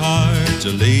deck of cards,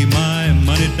 I lay my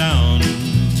money down.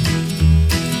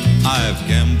 I've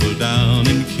gambled down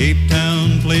in Cape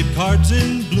Town, played cards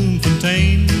in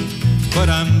Bloemfontein, but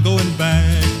I'm going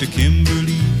back to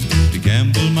Kimberley to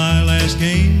gamble my last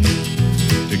game,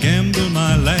 to gamble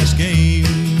my last game.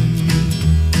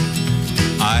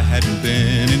 I hadn't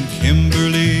been in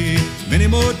Kimberley many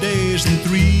more days than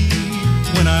 3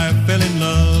 when I fell in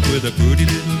love with a pretty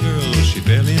little girl. She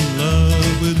fell in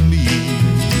love with me.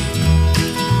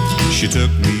 She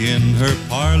took me in her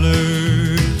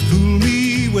parlor, cooled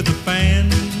me with a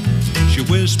fan. She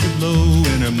whispered low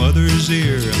in her mother's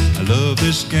ear, I love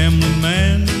this gambling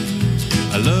man,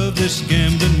 I love this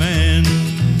gambling man.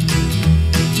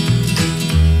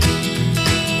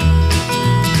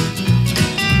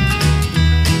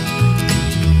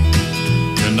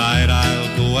 Tonight I'll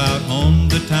go out on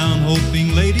the town,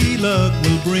 hoping Lady Luck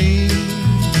will bring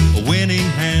a winning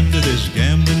hand to this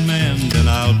gambling man, then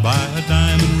I'll buy a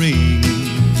diamond ring.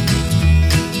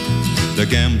 The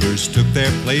gamblers took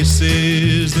their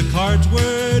places, the cards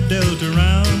were dealt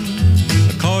around.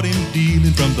 I caught him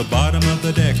dealing from the bottom of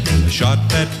the deck, and I shot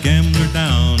that gambler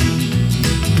down.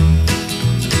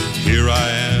 Here I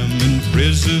am in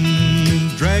prison,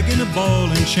 dragging a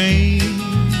ball and chain.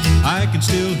 I can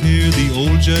still hear the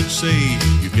old judge say,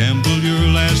 you gambled your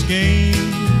last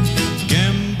game,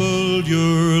 gambled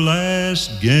your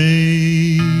last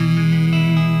game.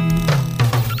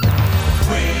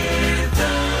 Where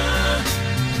the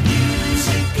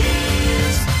music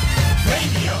is,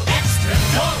 Radio Extra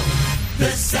Gold,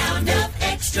 the sound of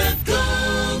extra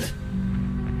gold.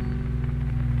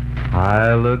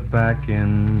 I look back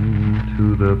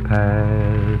into the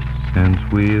past since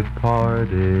we've parted.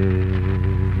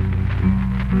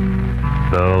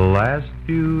 The last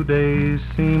few days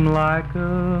seem like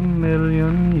a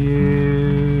million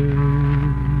years.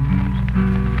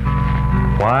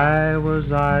 Why was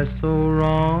I so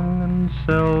wrong and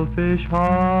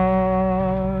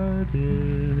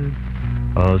selfish-hearted?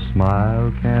 A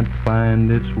smile can't find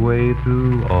its way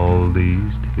through all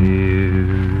these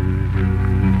tears.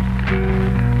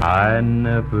 I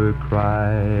never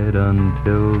cried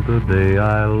until the day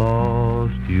I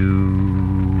lost you.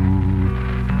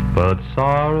 But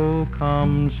sorrow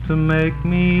comes to make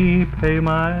me pay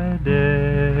my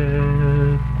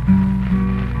debt.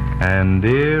 And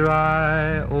dear,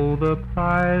 I owe the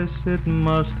price it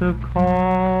must have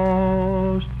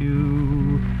cost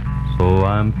you. So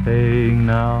I'm paying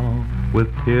now with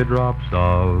teardrops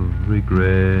of regret.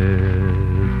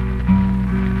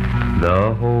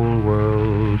 The whole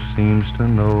world seems to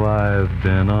know I've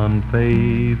been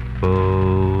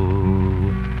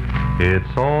unfaithful.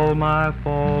 It's all my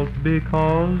fault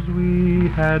because we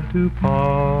had to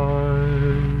part.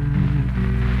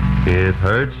 It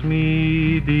hurts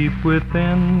me deep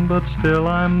within, but still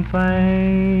I'm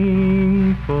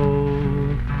thankful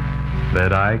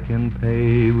that I can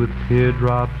pay with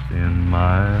teardrops in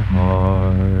my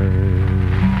heart.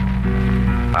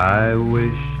 I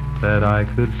wish that I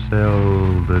could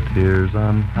sell the tears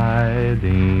I'm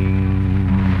hiding,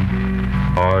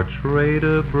 or trade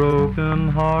a broken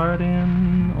heart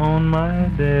in on my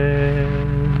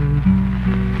desk.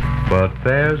 But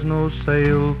there's no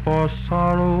sale for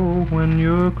sorrow when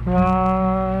you're crying,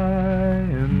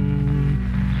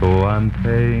 so I'm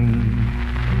paying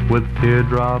with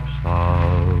teardrops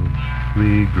of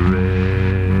regret.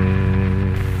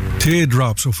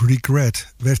 Teardrops of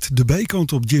Regret werd de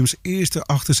B-kant op Jim's eerste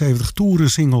 78 toeren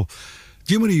single.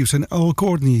 Jim Reeves en Al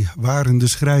Courtney waren de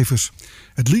schrijvers.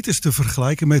 Het lied is te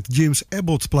vergelijken met Jim's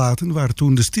Abbott-platen, waar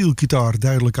toen de steelgitaar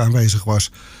duidelijk aanwezig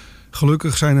was.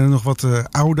 Gelukkig zijn er nog wat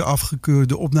oude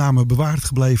afgekeurde opnamen bewaard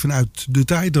gebleven uit de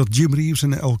tijd dat Jim Reeves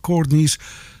en Al Courtney's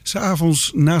 's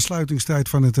avonds na sluitingstijd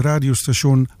van het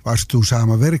radiostation waar ze toen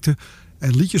samen werkten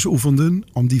en liedjes oefenden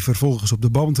om die vervolgens op de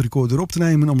bandrecorder op te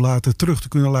nemen om later terug te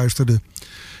kunnen luisteren.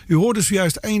 U hoorde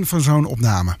zojuist één van zo'n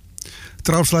opname.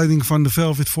 Ter afsluiting van The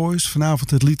Velvet Voice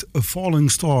vanavond het lied A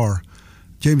Falling Star.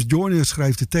 James Joyner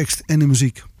schrijft de tekst en de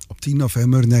muziek. Op 10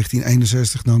 november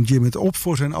 1961 nam Jim het op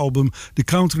voor zijn album The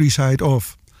Country Side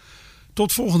Off.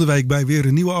 Tot volgende week bij weer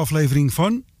een nieuwe aflevering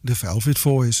van The Velvet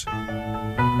Voice.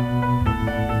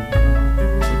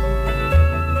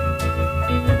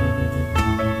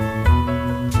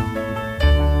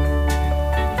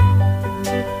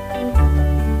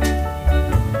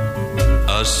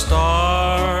 A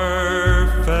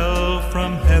star fell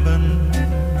from heaven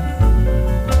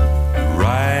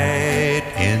right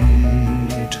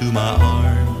into my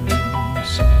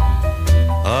arms.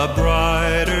 A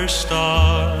brighter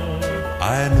star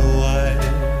I know I've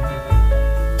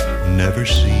never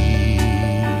seen.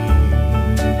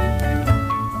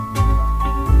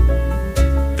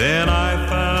 Then I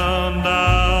found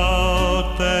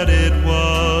out that it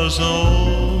was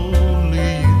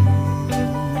only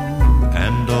you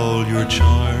and all your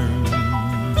charms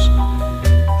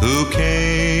who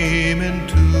came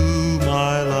into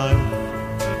my life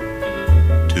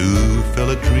to fill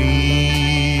a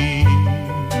dream.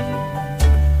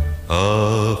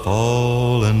 A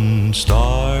fallen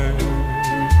star,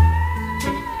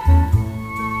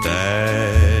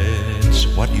 that's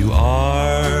what you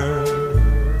are.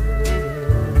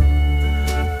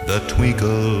 The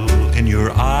twinkle in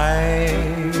your eye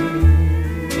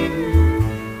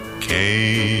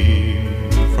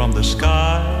came from the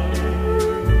sky.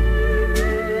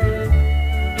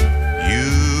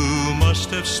 You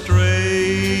must have strayed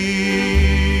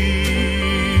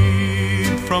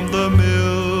from the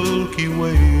Milky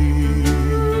Way.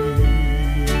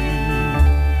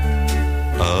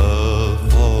 A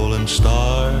fallen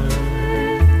star,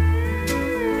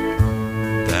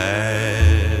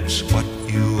 that's what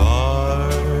you are.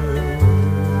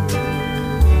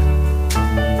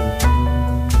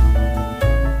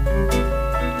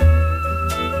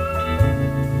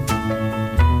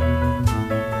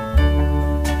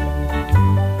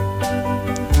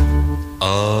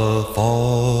 A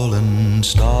fallen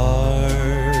star,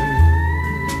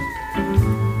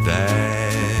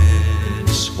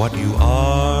 that's what you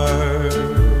are.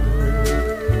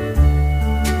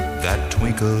 That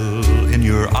twinkle in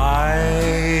your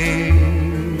eye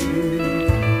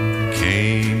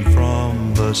came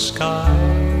from the sky.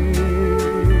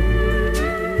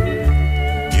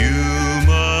 You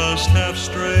must have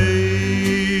strayed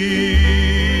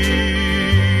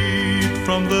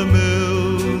from the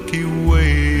Milky Way.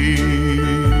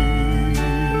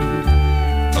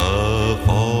 A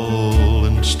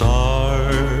fallen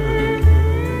star,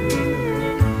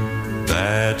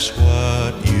 that's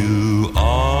what you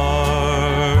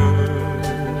are.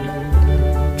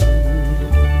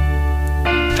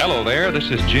 Hello there, this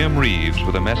is Jim Reeves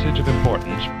with a message of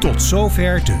importance. Tot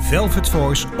zover de Velvet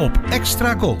Voice op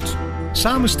Extra Gold.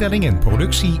 Samenstelling en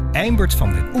productie Eimbert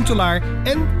van den Oetelaar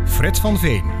en Fred van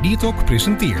Veen, die het ook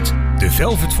presenteert. De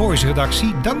Velvet Voice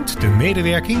redactie dankt de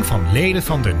medewerking van leden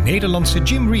van de Nederlandse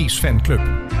Jim Reeves fanclub.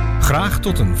 Graag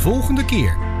tot een volgende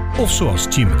keer. Of zoals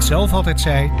Jim het zelf altijd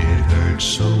zei: It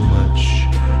hurts so much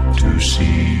to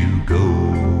see you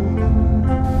go.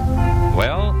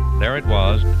 Well, there it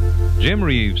was. Jim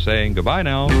Reeves saying goodbye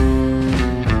now.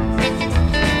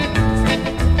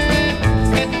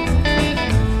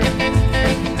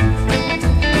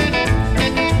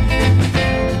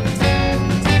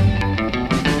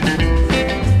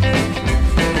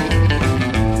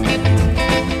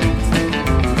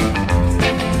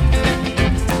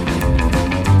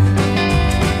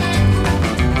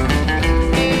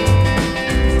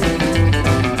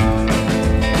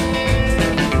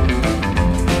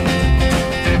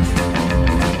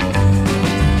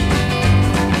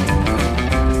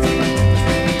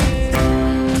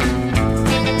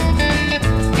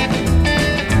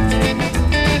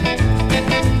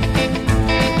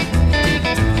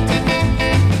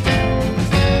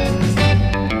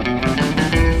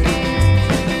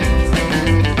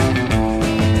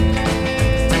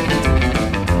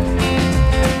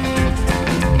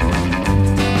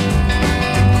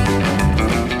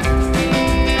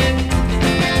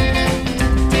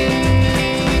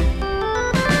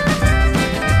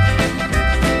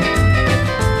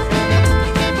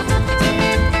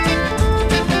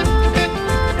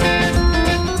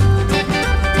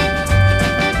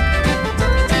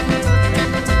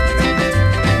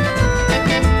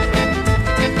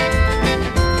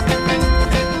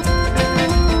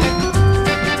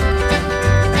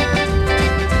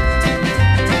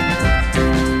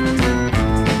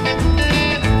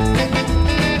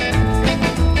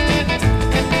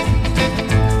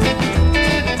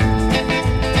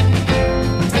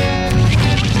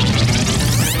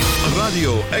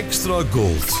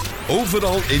 Gold.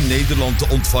 Overal in Nederland te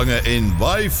ontvangen in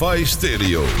wifi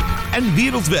stereo. En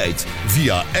wereldwijd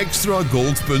via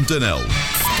extragold.nl.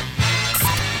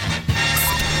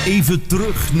 Even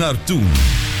terug naar toen.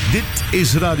 Dit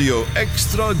is Radio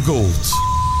Extra Gold.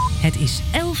 Het is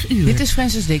 11 uur. Dit is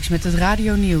Francis Dix met het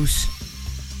Radio Nieuws.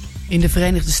 In de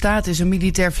Verenigde Staten is een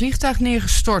militair vliegtuig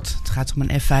neergestort. Het gaat om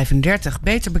een F-35,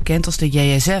 beter bekend als de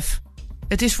JSF.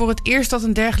 Het is voor het eerst dat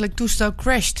een dergelijk toestel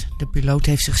crasht. De piloot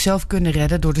heeft zichzelf kunnen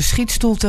redden door de schietstoel te